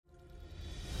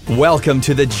Welcome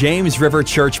to the James River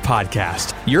Church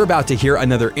podcast. You're about to hear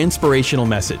another inspirational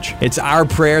message. It's our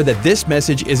prayer that this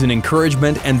message is an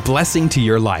encouragement and blessing to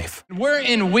your life. We're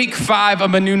in week 5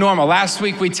 of a new normal. Last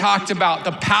week we talked about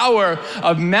the power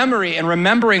of memory and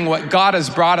remembering what God has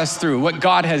brought us through, what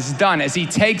God has done as He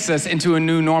takes us into a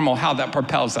new normal, how that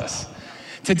propels us.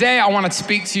 Today I want to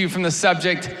speak to you from the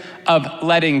subject of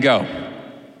letting go.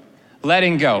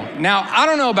 Letting go. Now, I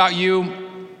don't know about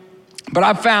you, but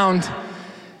I've found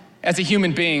as a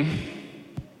human being,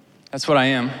 that's what I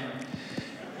am,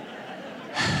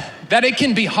 that it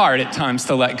can be hard at times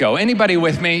to let go. Anybody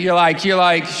with me? You're like,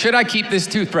 should I keep this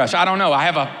toothbrush? I don't know. I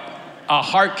have a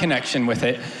heart connection with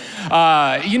it.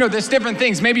 There's different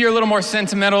things. Maybe you're a little more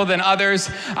sentimental than others.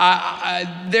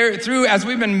 As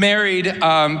we've been married,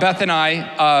 Beth and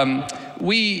I,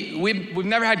 we've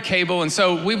never had cable, and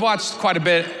so we've watched quite a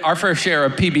bit, our fair share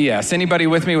of PBS. Anybody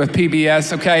with me with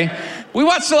PBS? Okay. We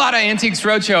watched a lot of Antiques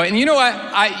Roadshow, and you know what?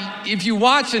 If you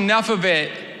watch enough of it,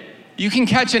 you can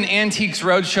catch an Antiques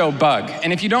Roadshow bug.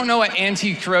 And if you don't know what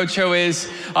Antiques Roadshow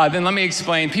is, then let me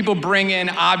explain. People bring in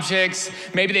objects.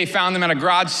 Maybe they found them at a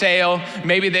garage sale.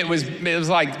 Maybe it was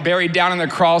like buried down in their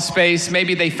crawl space.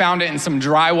 Maybe they found it in some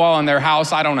drywall in their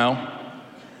house. I don't know.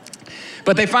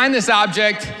 But they find this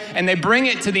object and they bring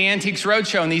it to the Antiques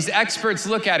Roadshow, and these experts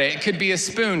look at it. It could be a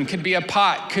spoon, could be a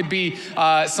pot, could be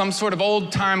some sort of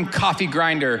old-time coffee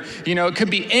grinder. It could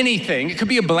be anything. It could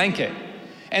be a blanket.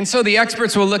 And so the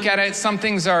experts will look at it. Some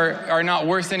things are not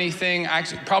worth anything.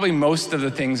 Actually, probably most of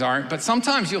the things aren't. But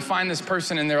sometimes you'll find this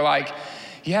person and they're like,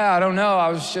 yeah, I don't know. I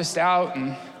was just out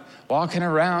and walking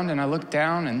around and I looked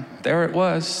down and there it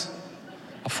was,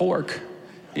 a fork,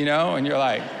 and you're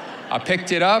like, I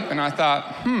picked it up and I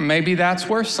thought, maybe that's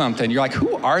worth something. You're like,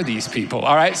 who are these people?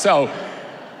 All right, so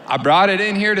I brought it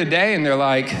in here today and they're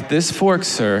like, this fork,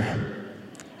 sir,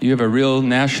 you have a real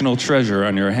national treasure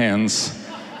on your hands.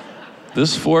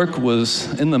 This fork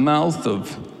was in the mouth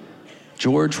of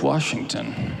George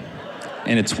Washington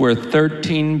and it's worth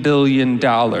 $13 billion.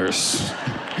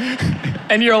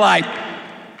 And you're like,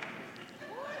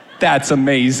 that's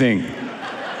amazing.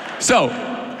 So,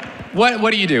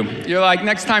 what do you do? You're like,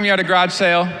 next time you're at a garage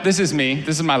sale, this is me,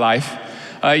 this is my life.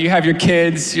 You have your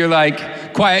kids, you're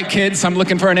like, quiet kids, I'm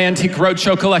looking for an Antique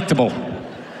Roadshow collectible.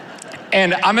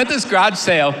 And I'm at this garage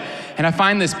sale and I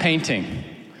find this painting.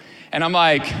 And I'm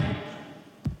like,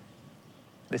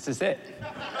 this is it.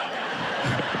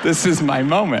 This is my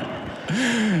moment.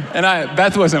 And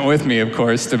Beth wasn't with me, of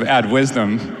course, to add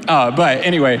wisdom. But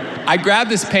anyway, I grab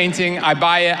this painting, I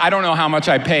buy it, I don't know how much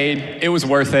I paid, it was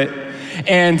worth it.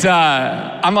 And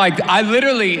I'm like,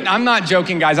 I'm not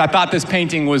joking, guys. I thought this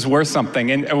painting was worth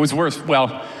something, and it was worth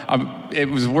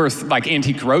like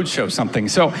Antique Roadshow something.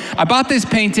 So I bought this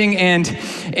painting,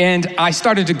 and I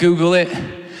started to Google it.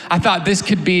 I thought this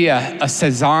could be a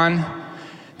Cezanne,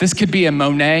 this could be a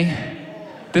Monet,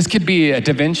 this could be a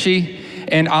Da Vinci,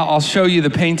 and I'll show you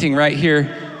the painting right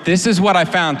here. This is what I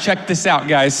found. Check this out,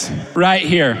 guys, right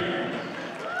here.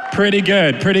 Pretty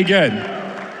good.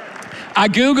 I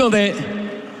Googled it.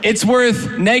 It's worth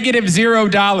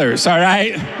 -$0, all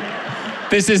right?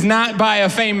 This is not by a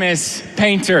famous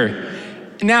painter.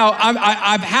 Now,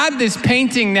 I've had this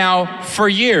painting now for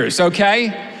years, okay?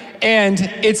 And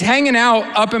it's hanging out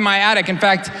up in my attic. In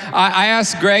fact, I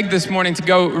asked Greg this morning to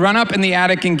go run up in the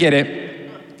attic and get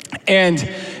it. And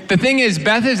the thing is,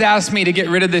 Beth has asked me to get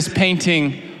rid of this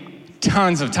painting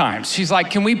tons of times. She's like,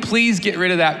 can we please get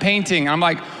rid of that painting? I'm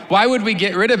like, why would we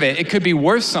get rid of it? It could be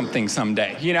worth something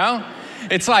someday,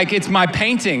 It's like, it's my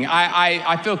painting.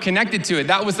 I feel connected to it.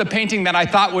 That was the painting that I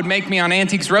thought would make me on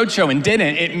Antiques Roadshow and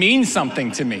didn't. It means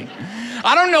something to me.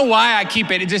 I don't know why I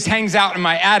keep it. It just hangs out in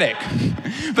my attic.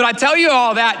 But I tell you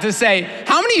all that to say,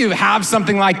 how many of you have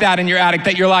something like that in your attic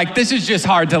that you're like, this is just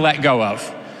hard to let go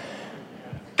of?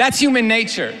 That's human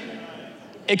nature.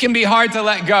 It can be hard to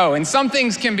let go. And some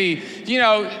things can be,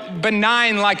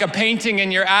 benign like a painting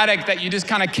in your attic that you just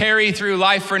kind of carry through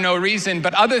life for no reason.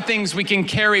 But other things we can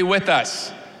carry with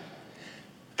us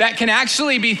that can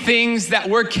actually be things that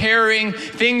we're carrying,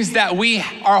 things that we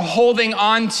are holding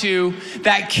on to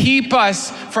that keep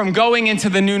us from going into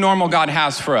the new normal God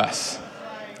has for us.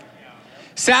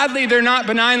 Sadly, they're not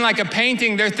benign like a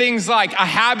painting. They're things like a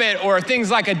habit or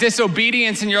things like a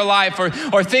disobedience in your life or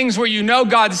things where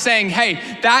God's saying, hey,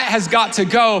 that has got to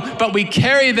go, but we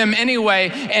carry them anyway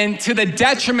and to the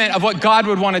detriment of what God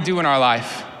would want to do in our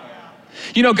life.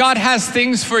 God has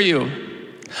things for you.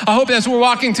 I hope as we're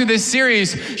walking through this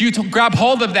series, you grab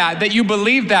hold of that you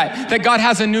believe that God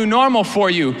has a new normal for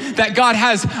you, that God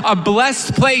has a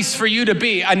blessed place for you to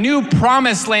be, a new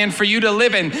promised land for you to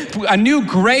live in, a new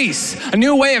grace, a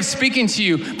new way of speaking to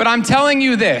you. But I'm telling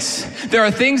you this, there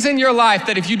are things in your life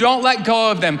that if you don't let go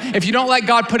of them, if you don't let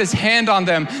God put his hand on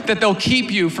them, that they'll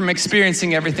keep you from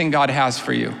experiencing everything God has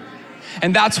for you.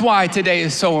 And that's why today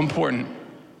is so important.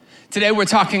 Today we're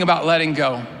talking about letting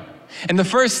go. And the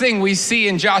first thing we see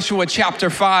in Joshua chapter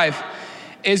 5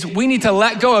 is we need to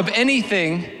let go of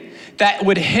anything that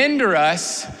would hinder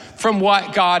us from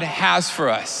what God has for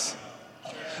us.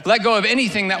 Let go of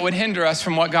anything that would hinder us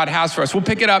from what God has for us. We'll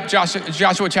pick it up,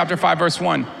 Joshua chapter 5, verse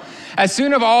 1. As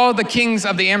soon as all the kings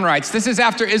of the Amorites, this is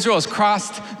after Israel has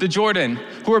crossed the Jordan,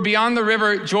 who are beyond the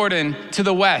river Jordan to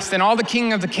the west, and all the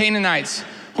king of the Canaanites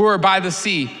who were by the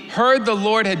sea, heard the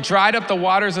Lord had dried up the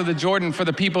waters of the Jordan for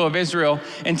the people of Israel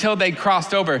until they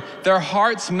crossed over. Their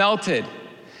hearts melted,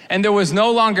 and there was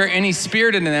no longer any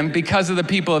spirit in them because of the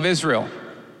people of Israel.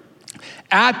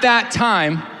 At that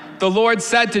time, the Lord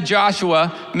said to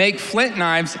Joshua, make flint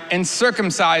knives and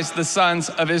circumcise the sons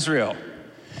of Israel.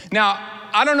 Now,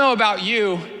 I don't know about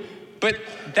you, but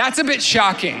that's a bit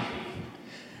shocking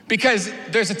because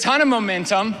there's a ton of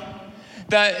momentum.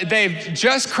 They've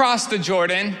just crossed the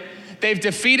Jordan. They've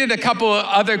defeated a couple of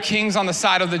other kings on the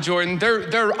side of the Jordan.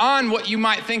 They're on what you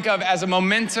might think of as a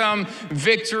momentum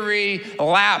victory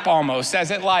lap almost,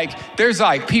 as it there's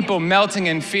people melting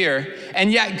in fear.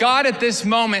 And yet God at this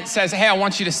moment says, hey, I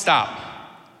want you to stop.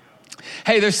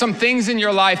 Hey, there's some things in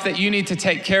your life that you need to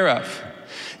take care of.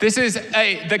 This is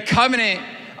the covenant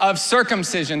of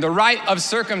circumcision, the rite of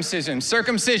circumcision.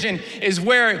 Circumcision is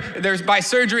where by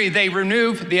surgery, they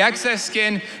remove the excess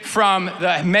skin from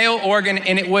the male organ,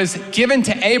 and it was given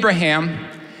to Abraham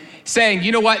saying,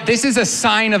 you know what, this is a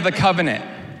sign of the covenant.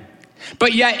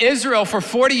 But yet Israel, for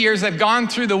 40 years, they've gone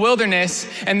through the wilderness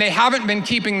and they haven't been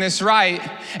keeping this rite.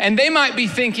 And they might be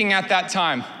thinking at that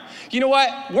time, you know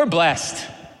what, we're blessed.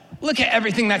 Look at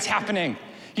everything that's happening.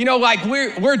 You know,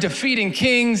 we're defeating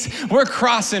kings, we're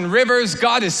crossing rivers,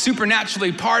 God is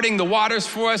supernaturally parting the waters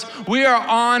for us. We are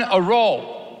on a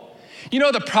roll. You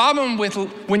know, the problem with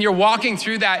when you're walking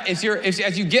through that is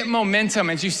as you get momentum,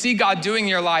 as you see God doing in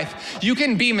your life, you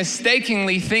can be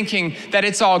mistakenly thinking that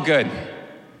it's all good.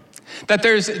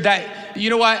 You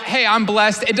know what, hey, I'm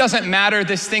blessed. It doesn't matter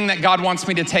this thing that God wants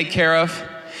me to take care of.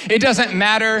 It doesn't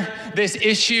matter this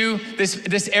issue,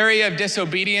 this area of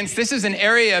disobedience. This is an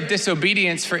area of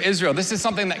disobedience for Israel. This is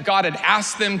something that God had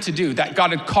asked them to do, that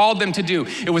God had called them to do.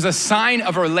 It was a sign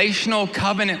of a relational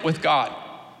covenant with God.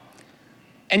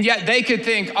 And yet they could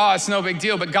think, oh, it's no big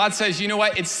deal. But God says, you know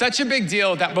what? It's such a big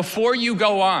deal that before you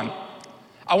go on,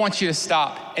 I want you to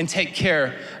stop and take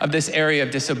care of this area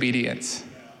of disobedience.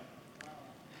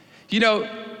 You know,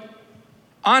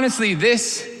 honestly,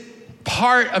 this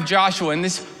part of Joshua and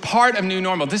this part of new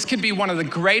normal, this could be one of the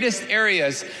greatest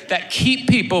areas that keep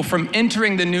people from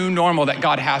entering the new normal that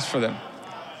God has for them,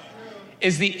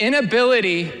 is the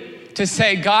inability to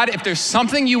say, God, if there's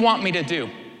something you want me to do,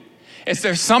 if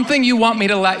there's something you want me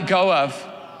to let go of,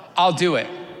 I'll do it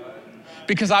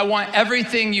because I want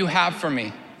everything you have for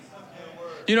me.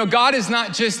 You know, God is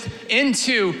not just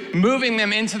into moving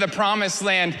them into the promised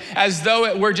land as though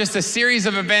it were just a series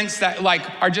of events that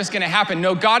are just gonna happen.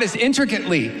 No, God is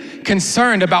intricately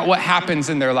concerned about what happens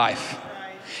in their life.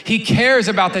 He cares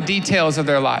about the details of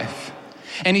their life.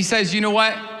 And he says, you know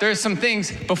what? There's some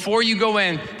things before you go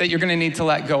in that you're gonna need to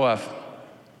let go of.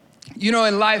 You know,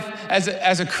 in life,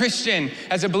 as a Christian,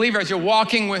 as a believer, as you're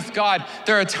walking with God,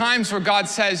 there are times where God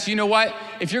says, you know what?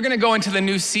 If you're gonna go into the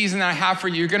new season that I have for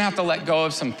you, you're gonna have to let go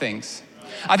of some things.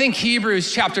 I think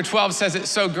Hebrews chapter 12 says it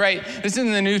so great. This is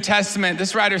in the New Testament.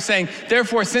 This writer's saying,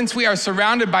 therefore, since we are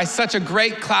surrounded by such a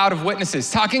great cloud of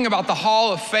witnesses, talking about the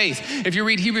hall of faith. If you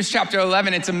read Hebrews chapter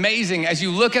 11, it's amazing as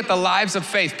you look at the lives of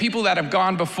faith, people that have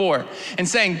gone before, and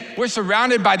saying, we're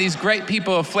surrounded by these great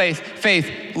people of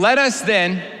faith. Let us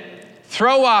then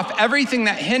throw off everything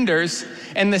that hinders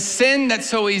and the sin that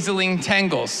so easily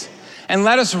entangles. And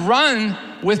let us run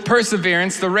with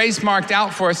perseverance the race marked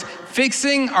out for us,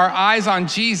 fixing our eyes on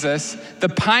Jesus, the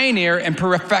pioneer and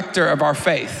perfecter of our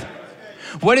faith.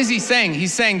 What is he saying?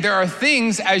 He's saying there are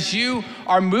things as you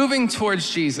are moving towards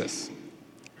Jesus,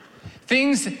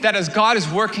 things that as God is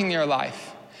working in your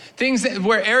life, things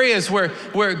areas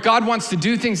where God wants to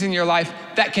do things in your life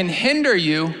that can hinder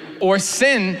you or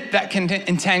sin that can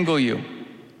entangle you.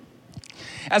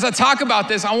 As I talk about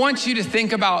this, I want you to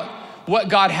think about what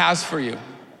God has for you,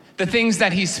 the things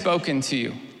that he's spoken to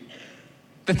you,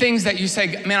 the things that you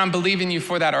say, man, I'm believing you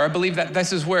for that, or I believe that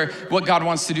this is what God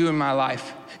wants to do in my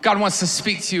life. God wants to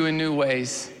speak to you in new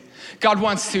ways. God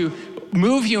wants to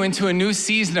move you into a new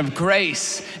season of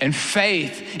grace and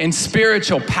faith and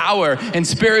spiritual power and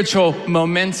spiritual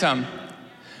momentum.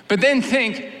 But then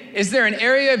think, is there an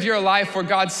area of your life where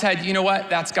God said, you know what,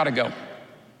 that's gotta go.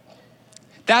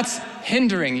 That's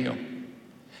hindering you.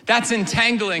 That's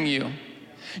entangling you.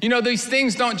 You know, these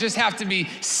things don't just have to be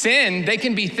sin. They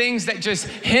can be things that just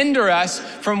hinder us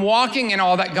from walking in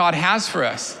all that God has for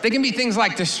us. They can be things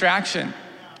like distraction.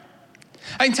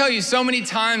 I can tell you so many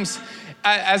times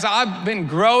as I've been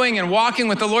growing and walking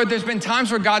with the Lord, there's been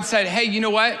times where God said, hey, you know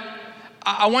what?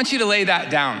 I want you to lay that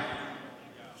down.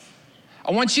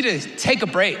 I want you to take a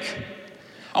break.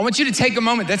 I want you to take a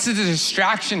moment. That's a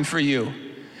distraction for you.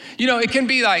 You know, it can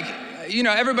be like, you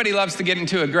know, everybody loves to get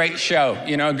into a great show,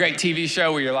 you know, a great TV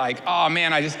show where you're like, oh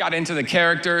man, I just got into the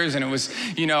characters and it was,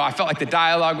 you know, I felt like the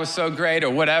dialogue was so great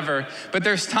or whatever. But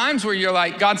there's times where you're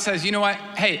like, God says, you know what?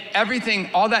 Hey,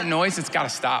 everything, all that noise, it's got to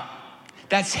stop.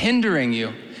 That's hindering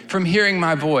you from hearing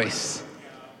my voice.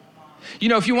 You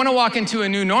know, if you want to walk into a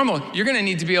new normal, you're going to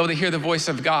need to be able to hear the voice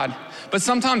of God. But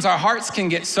sometimes our hearts can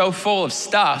get so full of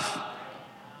stuff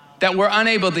that we're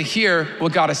unable to hear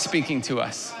what God is speaking to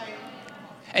us.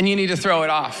 And you need to throw it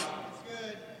off.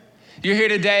 You're here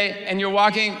today and you're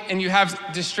walking and you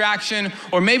have distraction,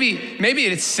 or maybe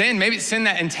it's sin. Maybe it's sin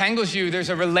that entangles you. There's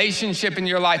a relationship in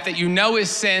your life that you know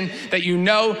is sin, that you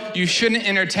know you shouldn't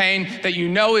entertain, that you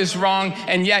know is wrong,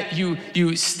 and yet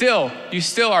you still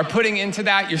are putting into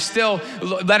that. You're still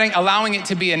allowing it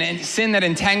to be a sin that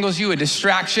entangles you, a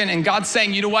distraction. And God's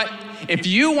saying, you know what? If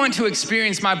you want to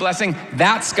experience my blessing,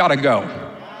 that's gotta go.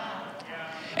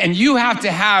 And you have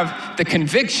to have the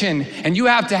conviction, and you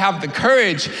have to have the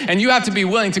courage, and you have to be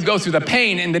willing to go through the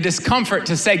pain and the discomfort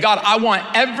to say, God, I want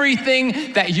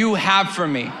everything that you have for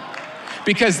me.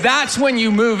 Because that's when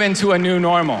you move into a new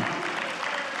normal.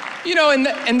 You know,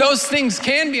 and those things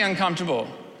can be uncomfortable.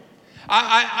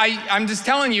 I'm just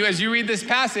telling you, as you read this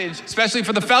passage, especially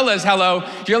for the fellas, hello,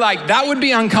 you're like, that would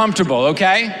be uncomfortable,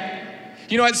 okay?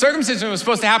 You know what, circumcision was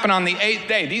supposed to happen on the 8th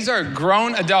day. These are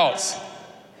grown adults.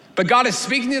 But God is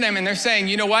speaking to them and they're saying,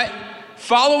 you know what?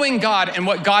 Following God and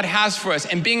what God has for us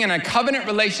and being in a covenant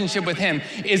relationship with him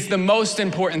is the most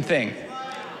important thing.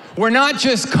 We're not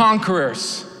just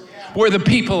conquerors. We're the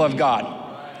people of God.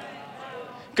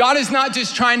 God is not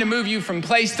just trying to move you from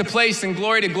place to place and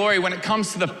glory to glory when it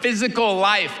comes to the physical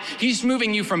life. He's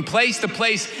moving you from place to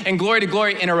place and glory to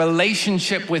glory in a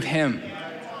relationship with him.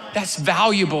 That's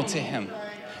valuable to him.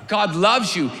 God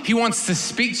loves you. He wants to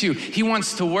speak to you. He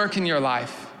wants to work in your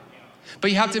life. But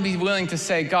you have to be willing to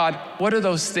say, God, what are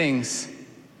those things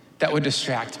that would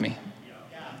distract me?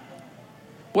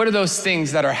 What are those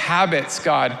things that are habits,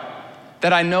 God,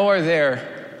 that I know are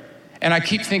there? And I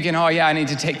keep thinking, oh yeah, I need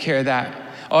to take care of that.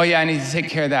 Oh yeah, I need to take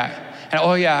care of that. And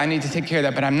oh yeah, I need to take care of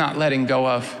that, but I'm not letting go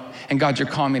of. And God, you're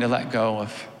calling me to let go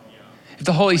of. If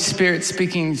the Holy Spirit's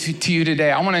speaking to you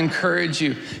today, I want to encourage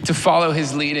you to follow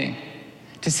his leading,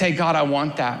 to say, God, I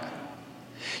want that.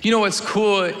 You know what's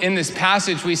cool in this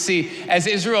passage we see as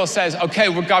Israel says,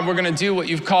 okay, God, we're gonna do what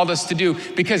you've called us to do,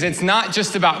 because it's not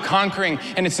just about conquering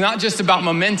and it's not just about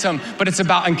momentum, but it's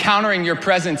about encountering your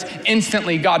presence.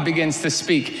 Instantly, God begins to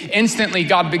speak. Instantly,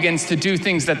 God begins to do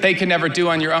things that they could never do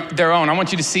on their own. I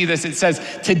want you to see this. It says,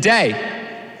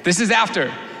 today, this is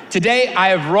after, today I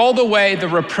have rolled away the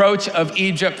reproach of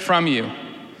Egypt from you.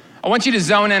 I want you to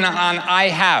zone in on I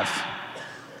have.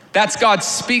 That's God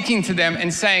speaking to them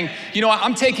and saying, you know what,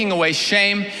 I'm taking away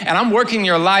shame and I'm working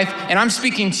your life and I'm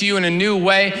speaking to you in a new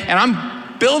way and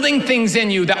I'm building things in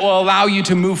you that will allow you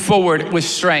to move forward with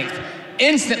strength.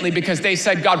 Instantly, because they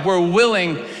said, God, we're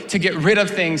willing to get rid of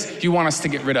things you want us to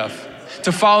get rid of,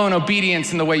 to follow in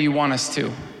obedience in the way you want us to.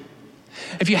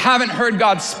 If you haven't heard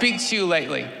God speak to you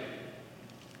lately,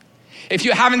 if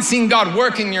you haven't seen God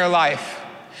work in your life,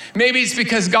 maybe it's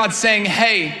because God's saying,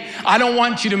 hey, I don't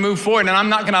want you to move forward, and I'm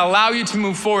not gonna allow you to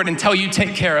move forward until you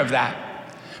take care of that.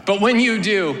 But when you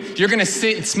do, you're gonna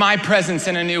sense my presence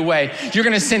in a new way. You're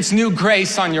gonna sense new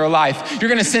grace on your life. You're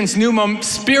gonna sense new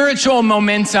spiritual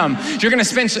momentum. You're gonna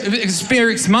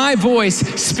experience my voice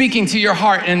speaking to your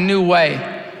heart in a new way.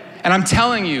 And I'm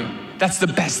telling you, that's the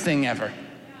best thing ever.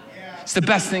 It's the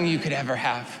best thing you could ever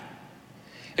have.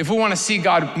 If we wanna see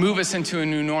God move us into a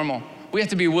new normal, we have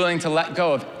to be willing to let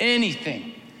go of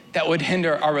anything that would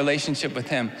hinder our relationship with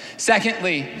him.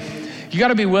 Secondly, you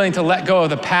gotta be willing to let go of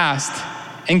the past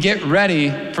and get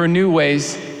ready for new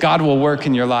ways God will work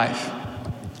in your life.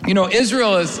 You know,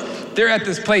 they're at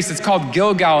this place, it's called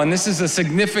Gilgal, and this is a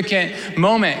significant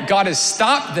moment. God has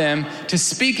stopped them to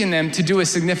speak in them, to do a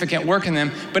significant work in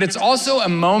them, but it's also a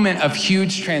moment of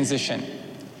huge transition.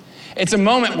 It's a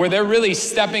moment where they're really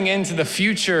stepping into the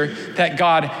future that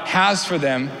God has for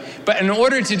them. But in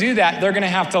order to do that, they're going to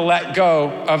have to let go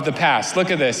of the past.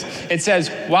 Look at this. It says,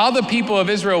 while the people of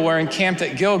Israel were encamped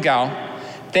at Gilgal,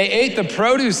 they ate the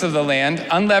produce of the land,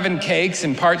 unleavened cakes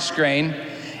and parched grain,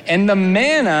 and the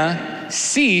manna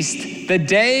ceased the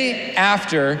day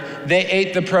after they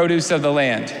ate the produce of the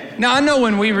land. Now, I know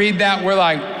when we read that, we're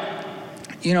like,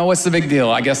 what's the big deal?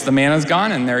 I guess the manna's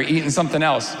gone and they're eating something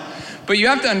else. But you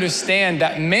have to understand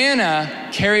that manna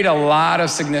carried a lot of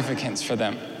significance for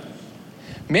them.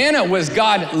 Manna was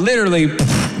God literally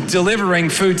delivering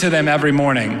food to them every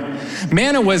morning.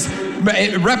 Manna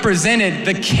it represented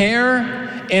the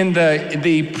care and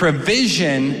the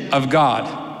provision of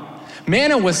God.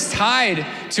 Manna was tied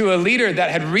to a leader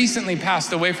that had recently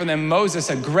passed away from them, Moses,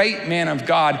 a great man of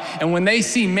God. And when they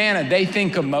see manna, they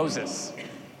think of Moses.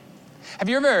 Have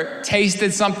you ever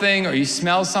tasted something or you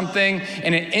smell something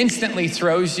and it instantly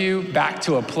throws you back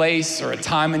to a place or a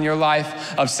time in your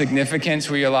life of significance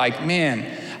where you're like, man,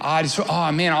 all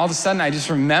of a sudden I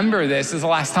just remember this. This is the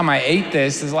last time I ate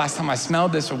this. This is the last time I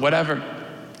smelled this or whatever.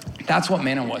 That's what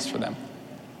manna was for them.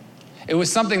 It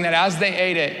was something that as they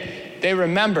ate it, they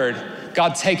remembered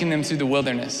God taking them through the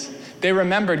wilderness. They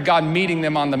remembered God meeting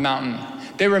them on the mountain.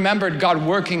 They remembered God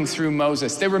working through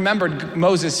Moses. They remembered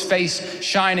Moses' face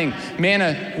shining.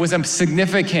 Manna was a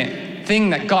significant thing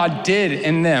that God did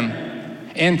in them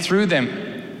and through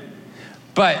them.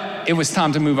 But it was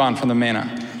time to move on from the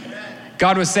manna.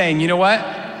 God was saying, you know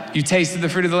what? You tasted the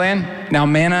fruit of the land. Now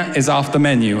manna is off the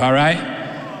menu, all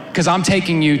right? Because I'm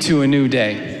taking you to a new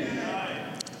day.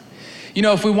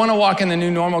 If we want to walk in the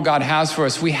new normal God has for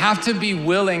us, we have to be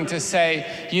willing to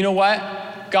say, you know what?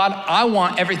 God, I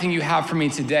want everything you have for me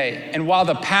today. And while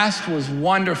the past was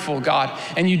wonderful, God,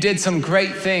 and you did some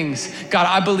great things, God,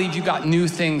 I believe you got new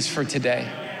things for today.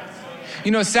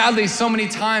 Sadly, so many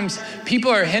times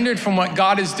people are hindered from what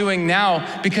God is doing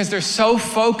now because they're so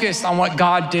focused on what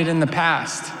God did in the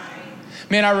past.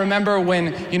 Man, I remember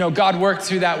when, God worked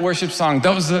through that worship song.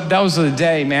 That was the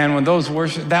day, man, when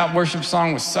that worship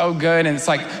song was so good. And it's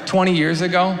like 20 years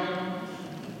ago.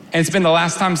 And it's been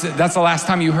that's the last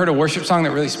time you heard a worship song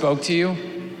that really spoke to you.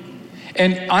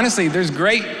 And honestly, there's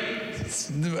great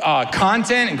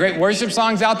content and great worship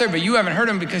songs out there, but you haven't heard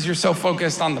them because you're so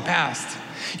focused on the past.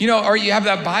 Or you have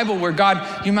that Bible where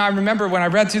God, you might remember when I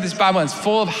read through this Bible, and it's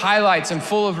full of highlights and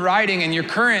full of writing, and your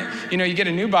current, you get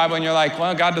a new Bible and you're like,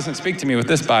 well, God doesn't speak to me with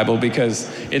this Bible because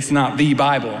it's not the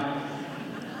Bible,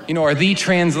 or the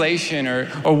translation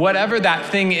or whatever that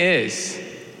thing is.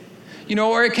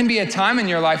 Or it can be a time in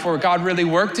your life where God really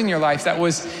worked in your life that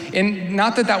was,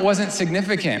 not that wasn't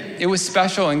significant. It was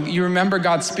special, and you remember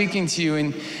God speaking to you,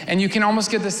 and you can almost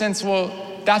get the sense, well,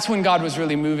 that's when God was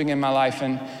really moving in my life,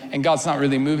 and God's not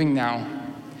really moving now.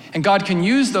 And God can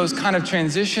use those kind of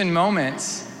transition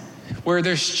moments where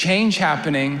there's change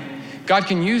happening. God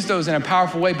can use those in a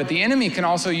powerful way, but the enemy can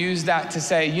also use that to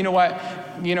say, you know what,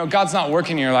 God's not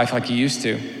working in your life like he used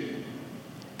to.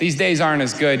 These days aren't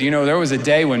as good. There was a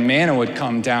day when manna would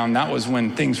come down. That was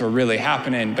when things were really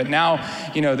happening. But now,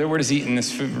 we're just eating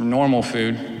this food, normal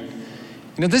food.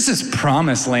 This is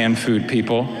promised land food,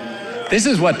 people. This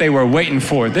is what they were waiting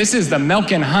for. This is the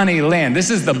milk and honey land.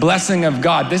 This is the blessing of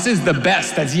God. This is the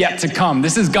best that's yet to come.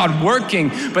 This is God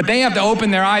working, but they have to open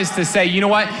their eyes to say, you know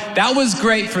what? That was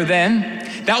great for them.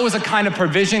 That was a kind of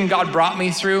provision God brought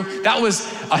me through. That was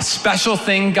a special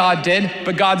thing God did,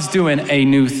 but God's doing a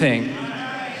new thing.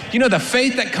 The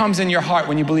faith that comes in your heart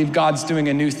when you believe God's doing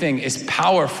a new thing is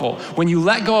powerful. When you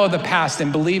let go of the past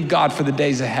and believe God for the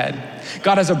days ahead,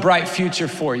 God has a bright future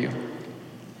for you.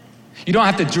 You don't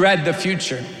have to dread the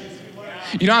future.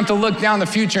 You don't have to look down the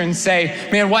future and say,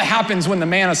 man, what happens when the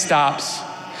manna stops?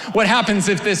 What happens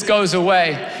if this goes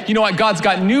away? You know what? God's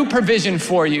got new provision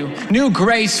for you, new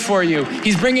grace for you.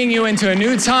 He's bringing you into a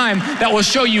new time that will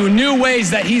show you new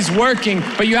ways that he's working,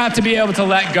 but you have to be able to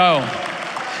let go.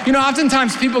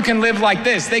 Oftentimes people can live like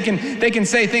this. They can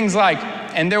say things like,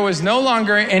 and there was no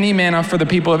longer any manna for the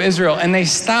people of Israel, and they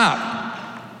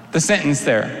stop the sentence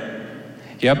there.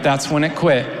 Yep, that's when it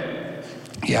quit.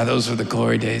 Yeah, those were the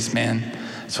glory days, man.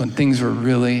 That's when things were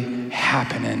really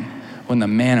happening, when the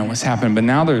manna was happening. But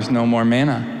now there's no more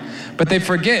manna. But they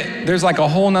forget, there's like a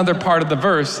whole nother part of the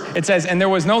verse. It says, and there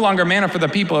was no longer manna for the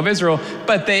people of Israel,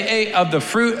 but they ate of the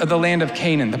fruit of the land of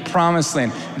Canaan, the promised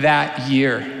land, that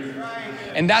year.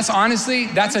 And that's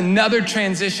another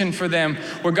transition for them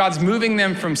where God's moving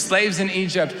them from slaves in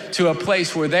Egypt to a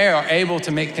place where they are able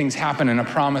to make things happen in a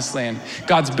promised land.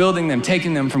 God's building them,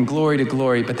 taking them from glory to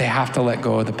glory, but they have to let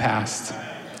go of the past.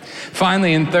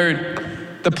 Finally, and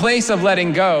third, the place of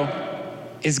letting go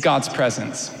is God's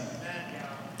presence.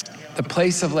 The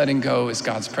place of letting go is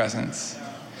God's presence.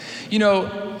 You know,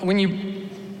 when you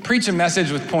preach a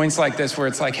message with points like this where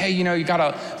it's like, hey, you know, you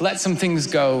gotta let some things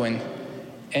go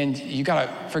and you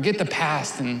gotta forget the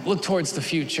past and look towards the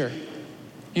future.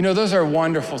 You know, those are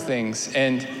wonderful things.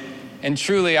 And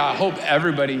truly, I hope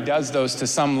everybody does those to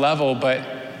some level, but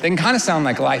they can kind of sound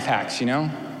like life hacks, you know?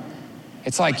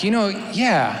 It's like, you know,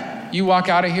 yeah, you walk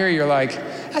out of here, you're like,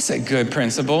 that's a good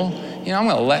principle. You know, I'm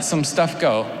gonna let some stuff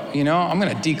go. You know, I'm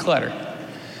gonna declutter.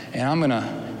 And I'm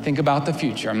gonna think about the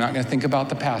future. I'm not gonna think about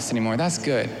the past anymore. That's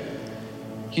good.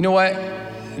 You know what?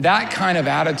 That kind of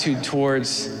attitude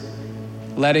towards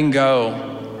letting go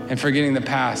and forgetting the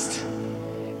past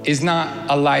is not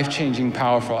a life-changing,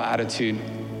 powerful attitude.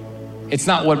 It's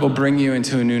not what will bring you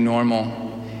into a new normal.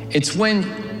 It's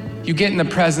when you get in the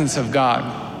presence of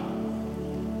God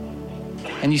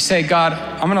and you say, God,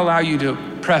 I'm gonna allow you to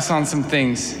press on some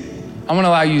things. I'm gonna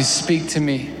allow you to speak to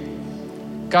me.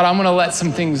 God, I'm gonna let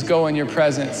some things go in your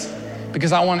presence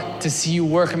because I want to see you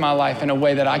work in my life in a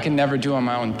way that I can never do on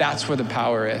my own. That's where the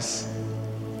power is.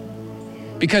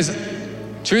 Because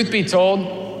truth be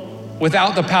told,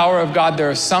 without the power of God, there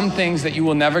are some things that you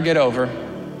will never get over.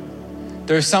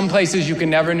 There are some places you can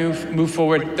never move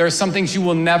forward. There are some things you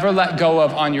will never let go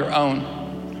of on your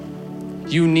own.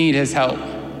 You need his help.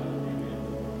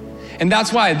 And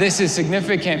that's why this is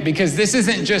significant, because this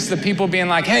isn't just the people being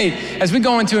like, hey, as we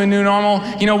go into a new normal,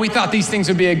 you know, we thought these things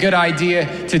would be a good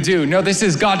idea to do. No, this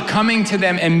is God coming to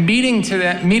them and meeting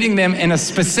them in a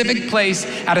specific place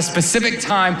at a specific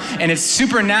time, and it's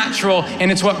supernatural,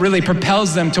 and it's what really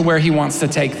propels them to where he wants to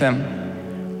take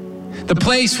them. The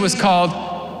place was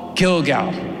called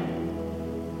Gilgal.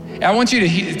 I want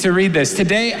you to read this.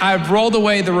 Today, I've rolled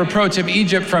away the reproach of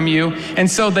Egypt from you, and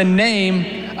so the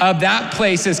name of that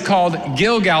place is called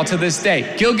Gilgal to this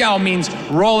day. Gilgal means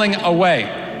rolling away.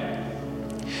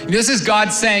 This is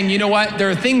God saying, you know what? There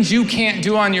are things you can't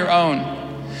do on your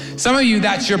own. Some of you,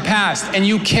 that's your past, and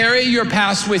you carry your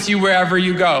past with you wherever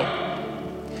you go.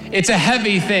 It's a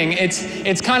heavy thing.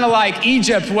 It's kind of like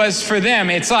Egypt was for them.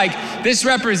 It's like this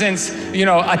represents, you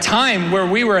know, a time where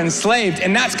we were enslaved,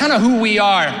 and that's kind of who we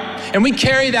are. And we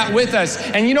carry that with us.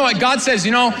 And you know what? God says,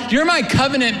 you know, you're my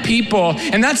covenant people,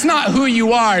 and that's not who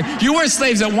you are. You were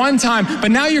slaves at one time,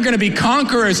 but now you're gonna be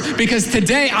conquerors, because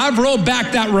today I've rolled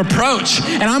back that reproach,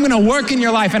 and I'm gonna work in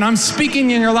your life, and I'm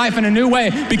speaking in your life in a new way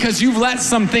because you've let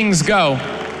some things go.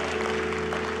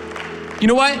 You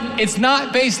know what? It's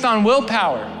not based on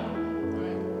willpower.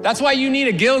 That's why you need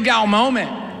a Gilgal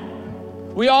moment.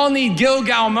 We all need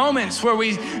Gilgal moments where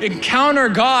we encounter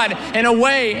God in a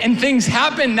way and things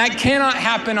happen that cannot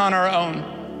happen on our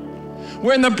own.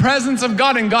 We're in the presence of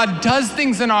God, and God does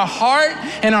things in our heart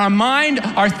and our mind,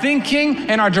 our thinking,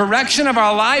 and our direction of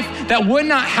our life that would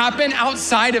not happen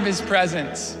outside of his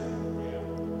presence.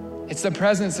 It's the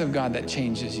presence of God that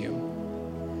changes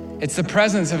you. It's the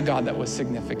presence of God that was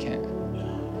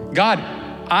significant. God,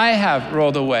 I have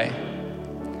rolled away.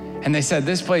 And they said,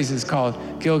 this place is called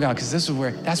Gilgal because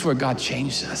that's where God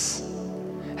changed us.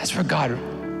 That's where God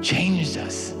changed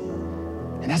us.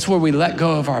 And that's where we let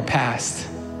go of our past.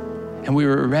 And we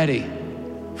were ready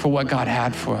for what God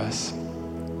had for us.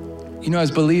 You know, as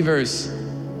believers,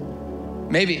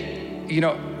 maybe, you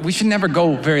know, we should never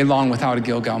go very long without a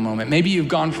Gilgal moment. Maybe you've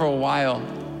gone for a while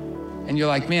and you're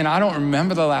like, man, I don't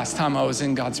remember the last time I was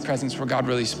in God's presence where God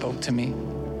really spoke to me.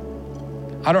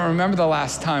 I don't remember the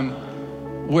last time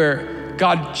where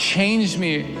God changed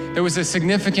me. There was a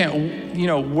significant, you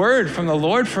know, word from the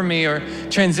Lord for me or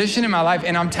transition in my life.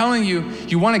 And I'm telling you,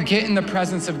 you want to get in the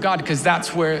presence of God because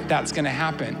that's where that's going to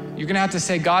happen. You're going to have to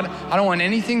say, God, I don't want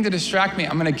anything to distract me.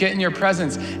 I'm going to get in your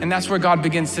presence. And that's where God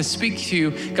begins to speak to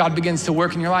you. God begins to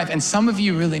work in your life. And some of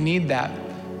you really need that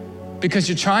because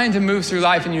you're trying to move through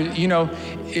life and you know,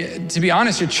 to be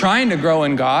honest, you're trying to grow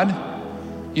in God.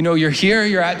 You know, you're here,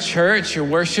 you're at church, you're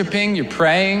worshiping, you're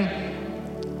praying,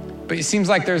 but it seems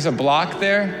like there's a block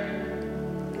there.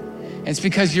 And it's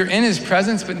because you're in his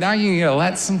presence, but now you need to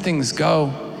let some things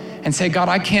go and say, God,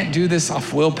 I can't do this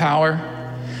off willpower.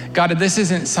 God, this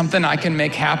isn't something I can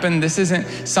make happen. This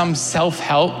isn't some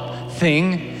self-help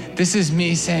thing. This is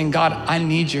me saying, God, I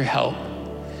need your help.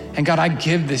 And God, I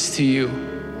give this to you.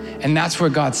 And that's where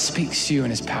God speaks to you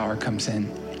and his power comes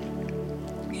in.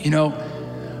 You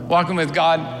know, walking with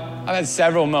God, I've had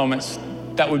several moments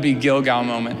that would be Gilgal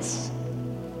moments.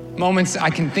 Moments I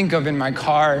can think of in my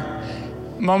car,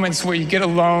 moments where you get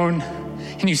alone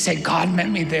and you say, God met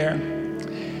me there.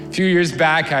 A few years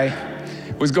back, I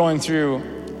was going through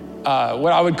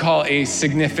what I would call a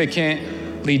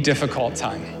significantly difficult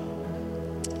time,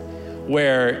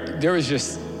 where there was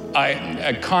just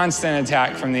a constant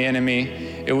attack from the enemy.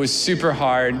 It was super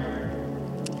hard.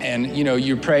 And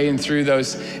you're praying through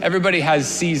those. Everybody has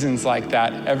seasons like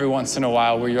that every once in a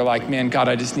while where you're like, man, God,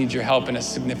 I just need your help in a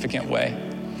significant way.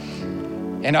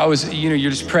 And I was, you're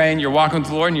just praying, you're walking with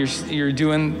the Lord, and you're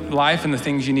doing life and the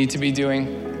things you need to be doing.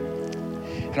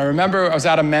 And I remember I was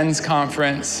at a men's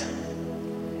conference,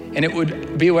 and it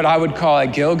would be what I would call a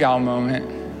Gilgal moment,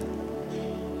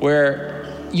 where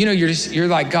you're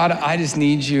like, God, I just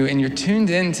need you, and you're tuned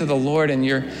into the Lord, and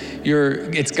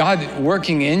it's God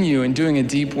working in you and doing a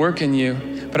deep work in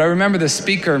you. But I remember the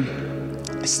speaker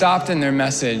stopped in their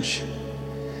message,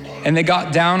 and they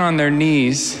got down on their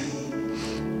knees,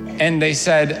 and they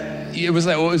said, it was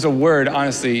a word,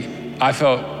 honestly, I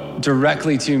felt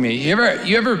directly to me.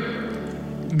 You ever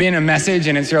been in a message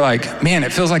and you're like, man,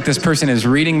 it feels like this person is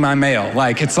reading my mail.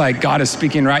 Like, it's like God is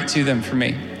speaking right to them for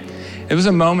me. It was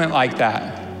a moment like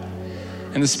that.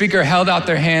 And the speaker held out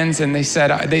their hands, and they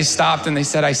stopped and they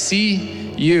said, I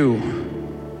see you.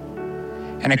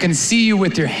 And I can see you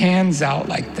with your hands out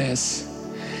like this.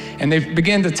 And they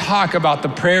began to talk about the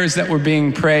prayers that were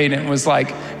being prayed. And it was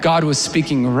like God was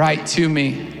speaking right to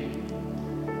me.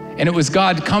 And it was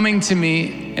God coming to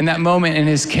me in that moment in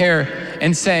his care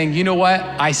and saying, you know what?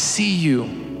 I see you.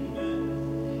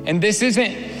 And this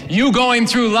isn't you going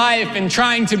through life and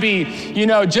trying to be,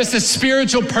 just a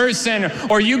spiritual person,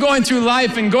 or you going through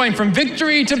life and going from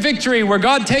victory to victory where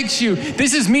God takes you.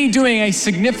 This is me doing a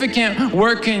significant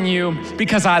work in you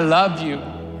because I love you.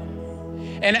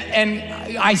 And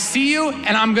I see you,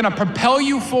 and I'm gonna propel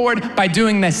you forward by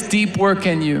doing this deep work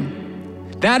in you.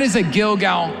 That is a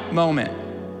Gilgal moment.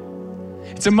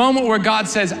 It's a moment where God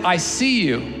says, I see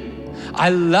you, I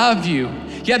love you.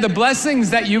 Yeah, the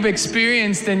blessings that you've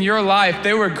experienced in your life,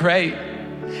 they were great,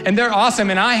 and they're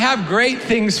awesome, and I have great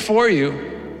things for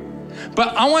you.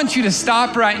 But I want you to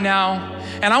stop right now,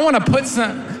 and I wanna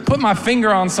put my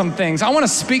finger on some things. I wanna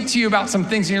speak to you about some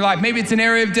things in your life. Maybe it's an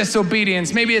area of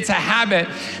disobedience, maybe it's a habit,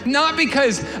 not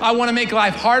because I wanna make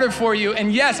life harder for you.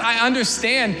 And yes, I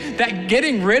understand that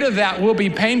getting rid of that will be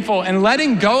painful, and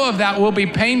letting go of that will be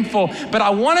painful, but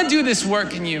I wanna do this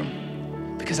work in you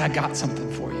because I got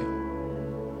something for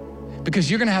you.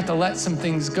 Because you're gonna have to let some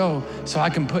things go so I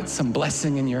can put some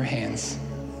blessing in your hands.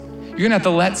 You're gonna have to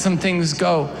let some things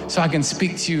go so I can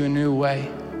speak to you a new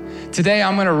way. Today,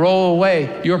 I'm gonna roll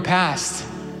away your past,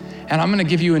 and I'm gonna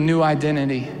give you a new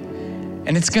identity.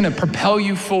 And it's gonna propel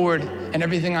you forward in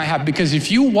everything I have. Because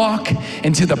if you walk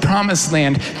into the promised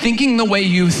land thinking the way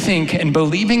you think and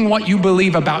believing what you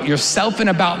believe about yourself and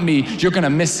about me, you're gonna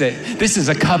miss it. This is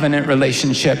a covenant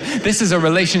relationship. This is a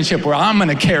relationship where I'm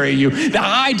gonna carry you, that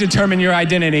I determine your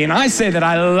identity, and I say that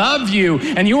I love you,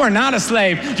 and you are not a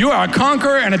slave. You are a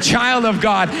conqueror and a child of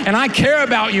God, and I care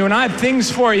about you, and I have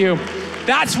things for you.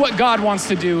 That's what God wants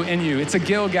to do in you. It's a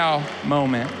Gilgal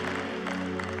moment.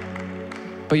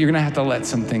 But you're gonna have to let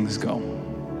some things go.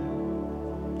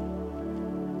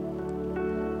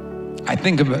 I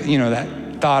think about,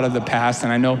 that thought of the past,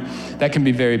 and I know that can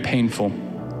be very painful.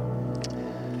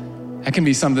 That can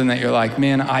be something that you're like,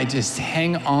 man, I just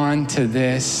hang on to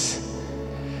this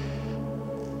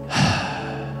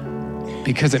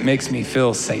because it makes me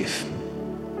feel safe.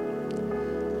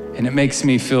 And it makes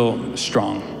me feel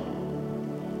strong.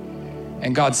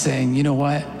 And God's saying, you know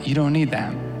what? You don't need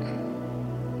that.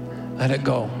 Let it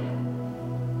go.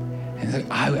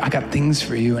 And I got things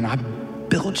for you, and I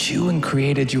built you and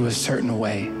created you a certain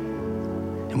way.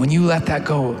 And when you let that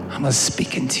go, I'm gonna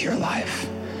speak into your life.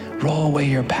 Roll away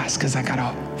your past, because I got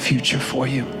a future for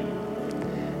you.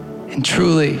 And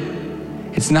truly,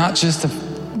 it's not just a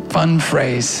fun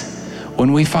phrase.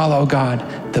 When we follow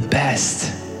God, the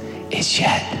best is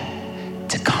yet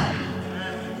to come.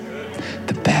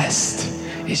 The best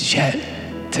is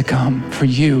yet to come. For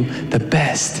you, the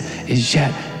best is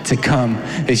yet to come.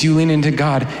 As you lean into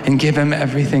God and give him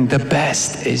everything, the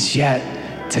best is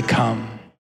yet to come.